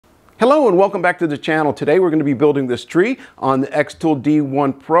Hello and welcome back to the channel. Today we're going to be building this tree on the Xtool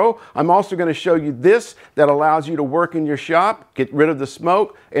D1 Pro. I'm also going to show you this that allows you to work in your shop, get rid of the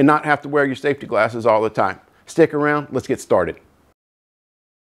smoke, and not have to wear your safety glasses all the time. Stick around, let's get started.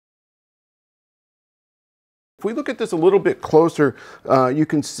 If we look at this a little bit closer, you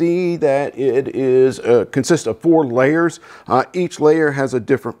can see that it consists of 4 layers. Each layer has a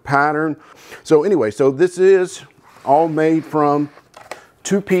different pattern. So anyway, this is all made from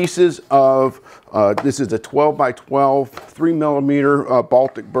 2 pieces of, this is a 12 by 12, 3mm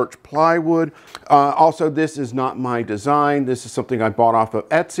Baltic birch plywood. Also, this is not my design. This is something I bought off of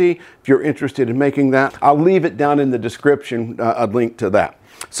Etsy. If you're interested in making that, I'll leave it down in the description, a link to that.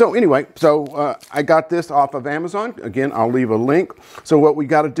 So anyway, I got this off of Amazon. Again, I'll leave a link. So what we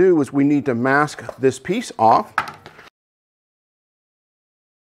got to do is we need to mask this piece off.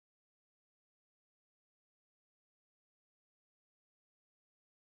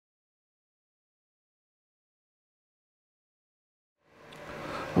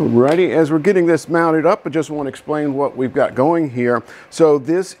 Alrighty, as we're getting this mounted up, I just want to explain what we've got going here. So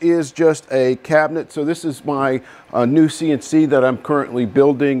this is just a cabinet. So this is my new CNC that I'm currently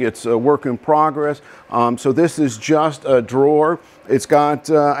building. It's a work in progress. So this is just a drawer. It's got,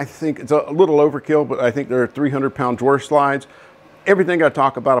 I think it's a little overkill, but I think there are 300-pound drawer slides. Everything I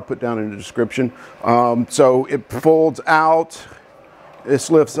talk about, I'll put down in the description. So it folds out,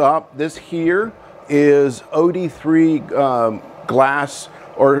 this lifts up. This here is OD3 glass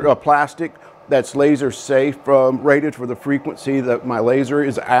or plastic that's laser safe, rated for the frequency that my laser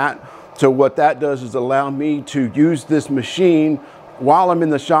is at. So what that does is allow me to use this machine while I'm in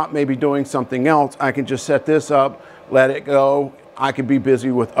the shop, maybe doing something else. I can just set this up, let it go. I can be busy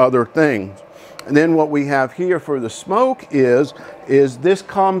with other things. And then what we have here for the smoke is this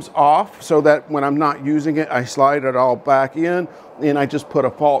comes off so that when I'm not using it, I slide it all back in and I just put a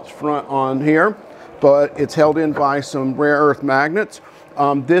false front on here, but it's held in by some rare earth magnets.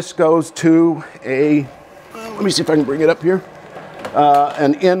 This goes to a, let me see if I can bring it up here,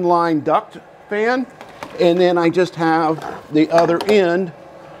 an inline duct fan. And then I just have the other end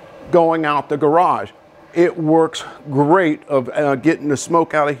going out the garage. It works great of getting the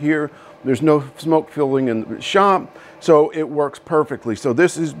smoke out of here. There's no smoke filling in the shop, so it works perfectly. So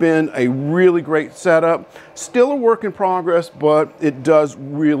this has been a really great setup. Still a work in progress, but it does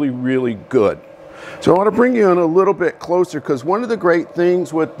really, really good. So I want to bring you in a little bit closer because one of the great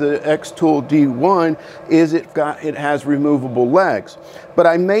things with the Xtool D1 is it has removable legs. But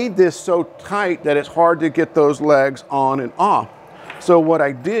I made this so tight that it's hard to get those legs on and off. So what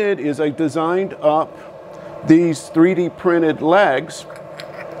I did is I designed up these 3D printed legs,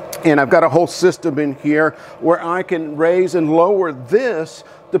 and I've got a whole system in here where I can raise and lower this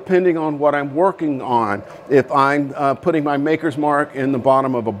depending on what I'm working on. If I'm putting my maker's mark in the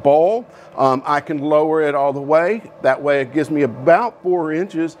bottom of a bowl, I can lower it all the way. That way it gives me about 4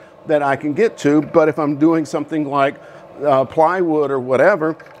 inches that I can get to. But if I'm doing something like plywood or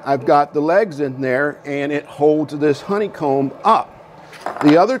whatever, I've got the legs in there and it holds this honeycomb up.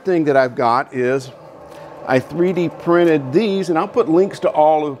 The other thing that I've got is I 3D printed these, and I'll put links to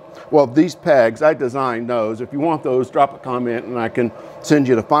all of, well, these pegs. I designed those. If you want those, drop a comment and I can send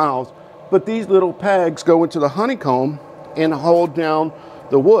you the files. But these little pegs go into the honeycomb and hold down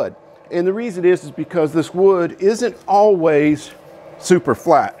the wood. And the reason is because this wood isn't always super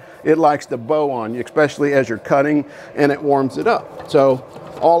flat. It likes to bow on you, especially as you're cutting, and it warms it up. So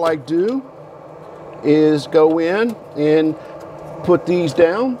all I do is go in and put these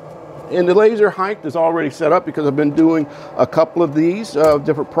down. And the laser height is already set up because I've been doing a couple of these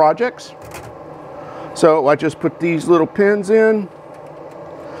different projects. So I just put these little pins in.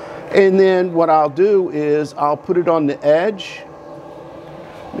 And then what I'll do is I'll put it on the edge.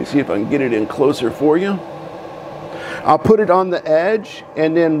 Let me see if I can get it in closer for you. I'll put it on the edge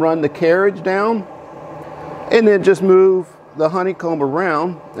and then run the carriage down. And then just move the honeycomb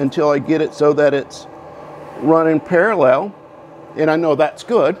around until I get it so that it's running parallel. And I know that's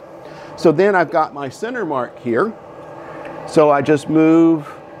good. So then I've got my center mark here. So I just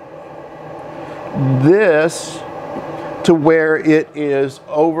move this to where it is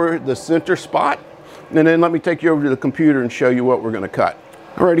over the center spot. And then let me take you over to the computer and show you what we're going to cut.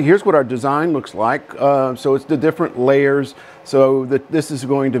 Alrighty, here's what our design looks like. So it's the different layers. So this is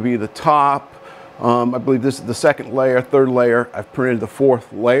going to be the top. I believe this is the 2nd layer, 3rd layer. I've printed the 4th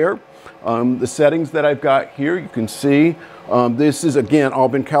layer. The settings that I've got here, you can see, this is again all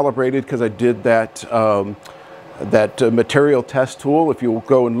been calibrated because I did that material test tool. If you'll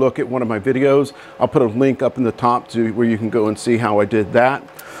go and look at one of my videos, I'll put a link up in the top to where you can go and see how I did that.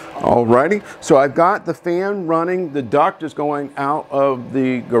 Alrighty, so I've got the fan running, the duct is going out of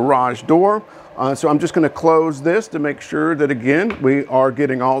the garage door. So I'm just going to close this to make sure that, again, we are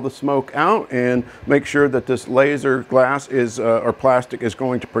getting all the smoke out and make sure that this laser glass is, or plastic is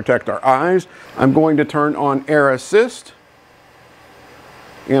going to protect our eyes. I'm going to turn on air assist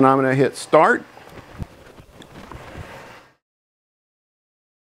and I'm going to hit start.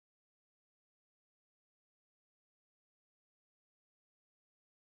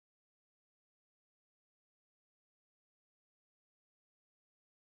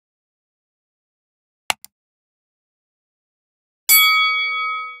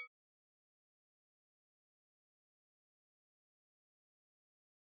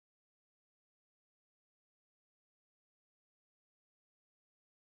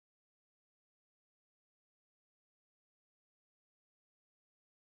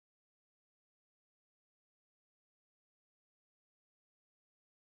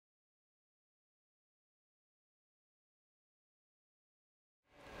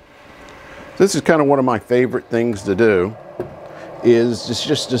 This is kind of one of my favorite things to do, is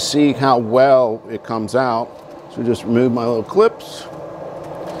just to see how well it comes out. So just remove my little clips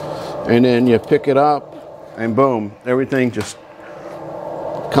and then you pick it up and boom, everything just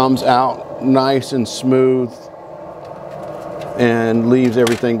comes out nice and smooth and leaves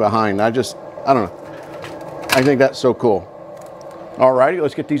everything behind. I don't know. I think that's so cool. Alrighty,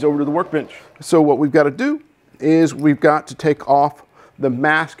 let's get these over to the workbench. So what we've got to do is we've got to take off the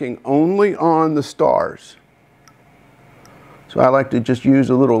masking only on the stars. So I like to just use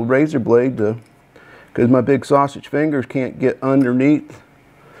a little razor blade because my big sausage fingers can't get underneath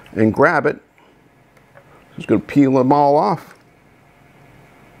and grab it. Just going to peel them all off.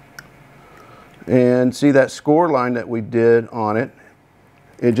 And see that score line that we did on it?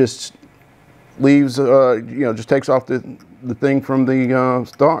 It just leaves, just takes off the thing from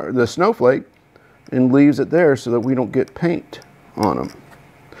the snowflake and leaves it there so that we don't get paint on them.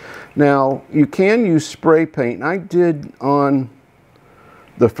 Now you can use spray paint. I did on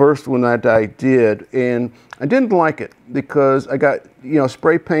the first one that I did, and I didn't like it because I got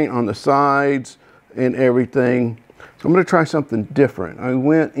spray paint on the sides and everything. So I'm going to try something different. I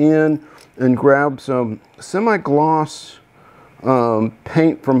went in and grabbed some semi-gloss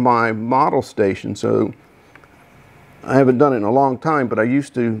paint from my model station. So I haven't done it in a long time, but I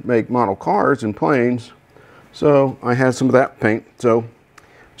used to make model cars and planes. So I had some of that paint. So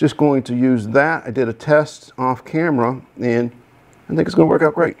just going to use that. I did a test off camera and I think it's going to work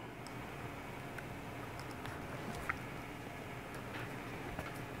out great.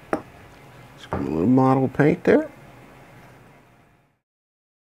 Just put a little model paint there.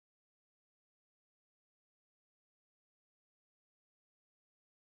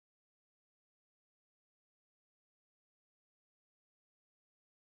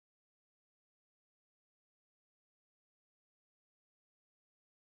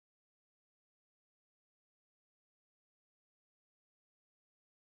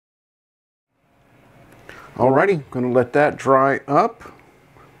 Alrighty, going to let that dry up,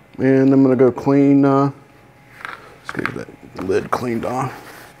 and I'm going to go clean, let's get that lid cleaned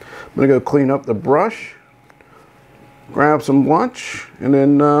off. I'm going to go clean up the brush, grab some lunch, and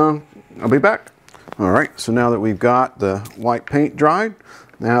then I'll be back. Alright, so now that we've got the white paint dried,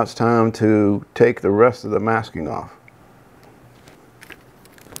 now it's time to take the rest of the masking off.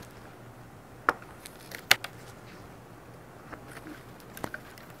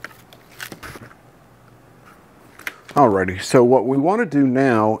 Alrighty, so what we want to do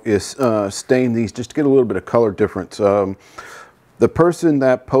now is stain these just to get a little bit of color difference. The person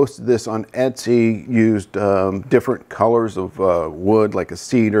that posted this on Etsy used different colors of wood, like a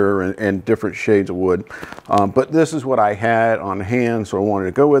cedar and different shades of wood. But this is what I had on hand, so I wanted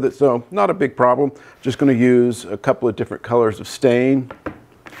to go with it. So not a big problem. Just going to use a couple of different colors of stain.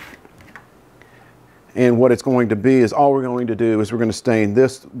 And what it's going to be is all we're going to do is we're going to stain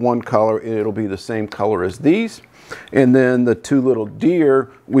this one color, and it'll be the same color as these. And then the two little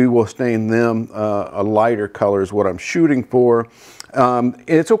deer, we will stain them a lighter color is what I'm shooting for.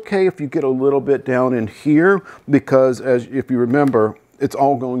 It's okay if you get a little bit down in here because if you remember, it's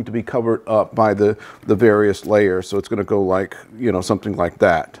all going to be covered up by the various layers. So it's going to go like, something like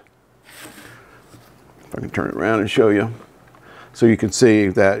that. If I can turn it around and show you. So you can see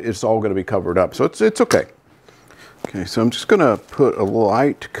that it's all going to be covered up. So it's okay. Okay, so I'm just going to put a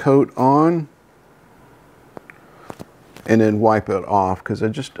light coat on and then wipe it off because I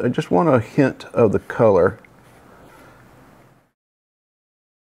just want a hint of the color.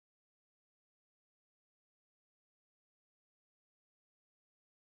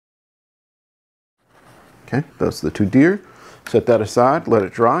 Okay, that's the two deer. Set that aside, let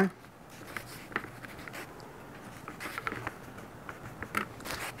it dry.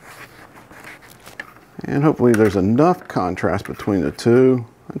 And hopefully there's enough contrast between the two.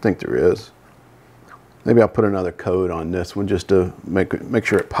 I think there is. Maybe I'll put another coat on this one just to make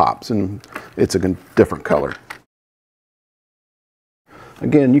sure it pops and it's a different color.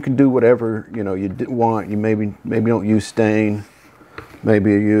 Again, you can do whatever you want. You maybe don't use stain.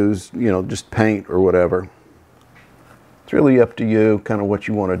 Maybe you use just paint or whatever. It's really up to you, kind of what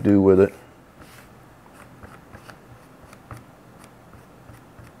you want to do with it.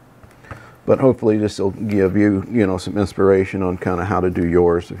 But hopefully this will give you, some inspiration on kind of how to do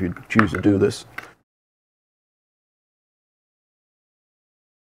yours if you choose to do this.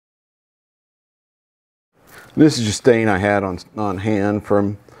 This is just stain I had on hand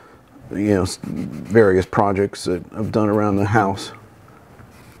from, various projects that I've done around the house.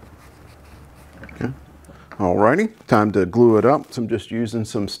 Okay. Alrighty, time to glue it up. So I'm just using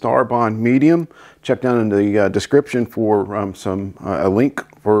some Starbond medium. Check down in the description for a link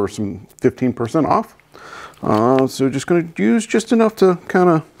for some 15% off. So just going to use just enough to kind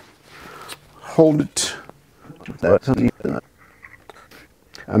of hold it.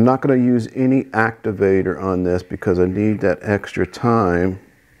 I'm not going to use any activator on this because I need that extra time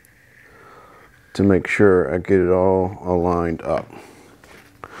to make sure I get it all aligned up.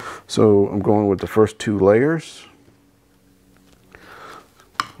 So I'm going with the first 2 layers.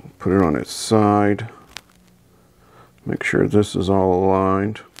 Put it on its side. Make sure this is all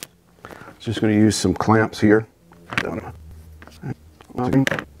aligned. Just going to use some clamps here.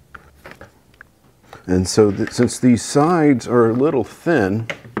 And so since these sides are a little thin,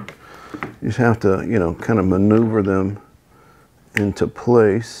 you just have to, kind of maneuver them into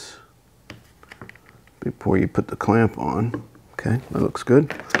place before you put the clamp on. Okay, that looks good.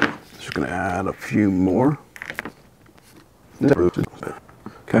 Just going to add a few more. Okay,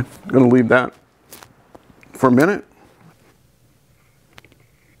 I'm going to leave that for a minute.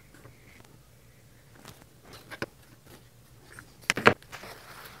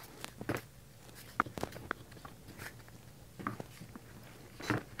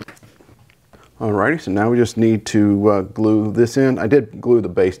 Alrighty, so now we just need to glue this in. I did glue the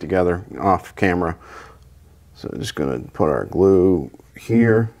base together off camera. So I'm just going to put our glue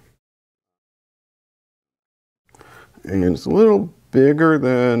here. And it's a little bigger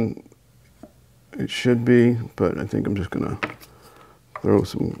than it should be, but I think I'm just going to throw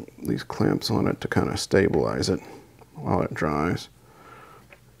these clamps on it to kind of stabilize it while it dries.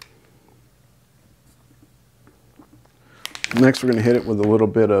 Next, we're going to hit it with a little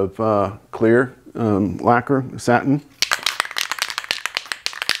bit of clear lacquer, satin.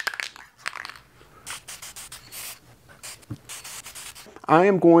 I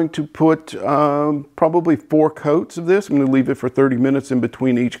am going to put probably 4 coats of this. I'm going to leave it for 30 minutes in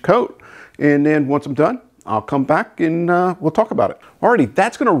between each coat. And then once I'm done, I'll come back and we'll talk about it. Alrighty,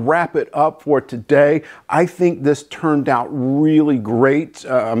 that's going to wrap it up for today. I think this turned out really great.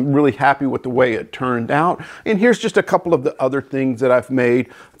 I'm really happy with the way it turned out. And here's just a couple of the other things that I've made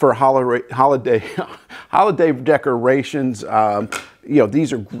for holiday decorations.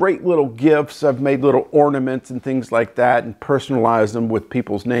 These are great little gifts. I've made little ornaments and things like that and personalized them with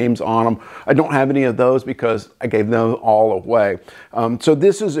people's names on them. I don't have any of those because I gave them all away. So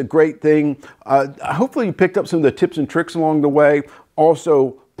this is a great thing. Hopefully you picked up some of the tips and tricks along the way.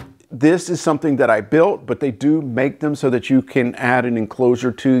 Also, this is something that I built, but they do make them so that you can add an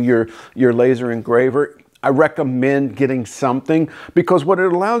enclosure to your laser engraver. I recommend getting something because what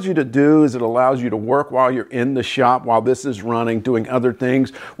it allows you to do is it allows you to work while you're in the shop, while this is running, doing other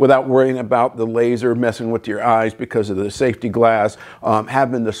things without worrying about the laser messing with your eyes because of the safety glass,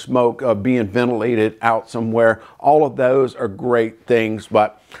 having the smoke being ventilated out somewhere. All of those are great things,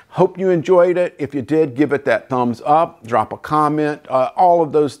 but hope you enjoyed it. If you did, give it that thumbs up, drop a comment. All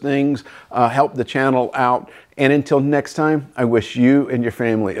of those things help the channel out. And until next time, I wish you and your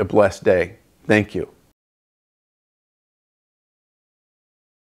family a blessed day. Thank you.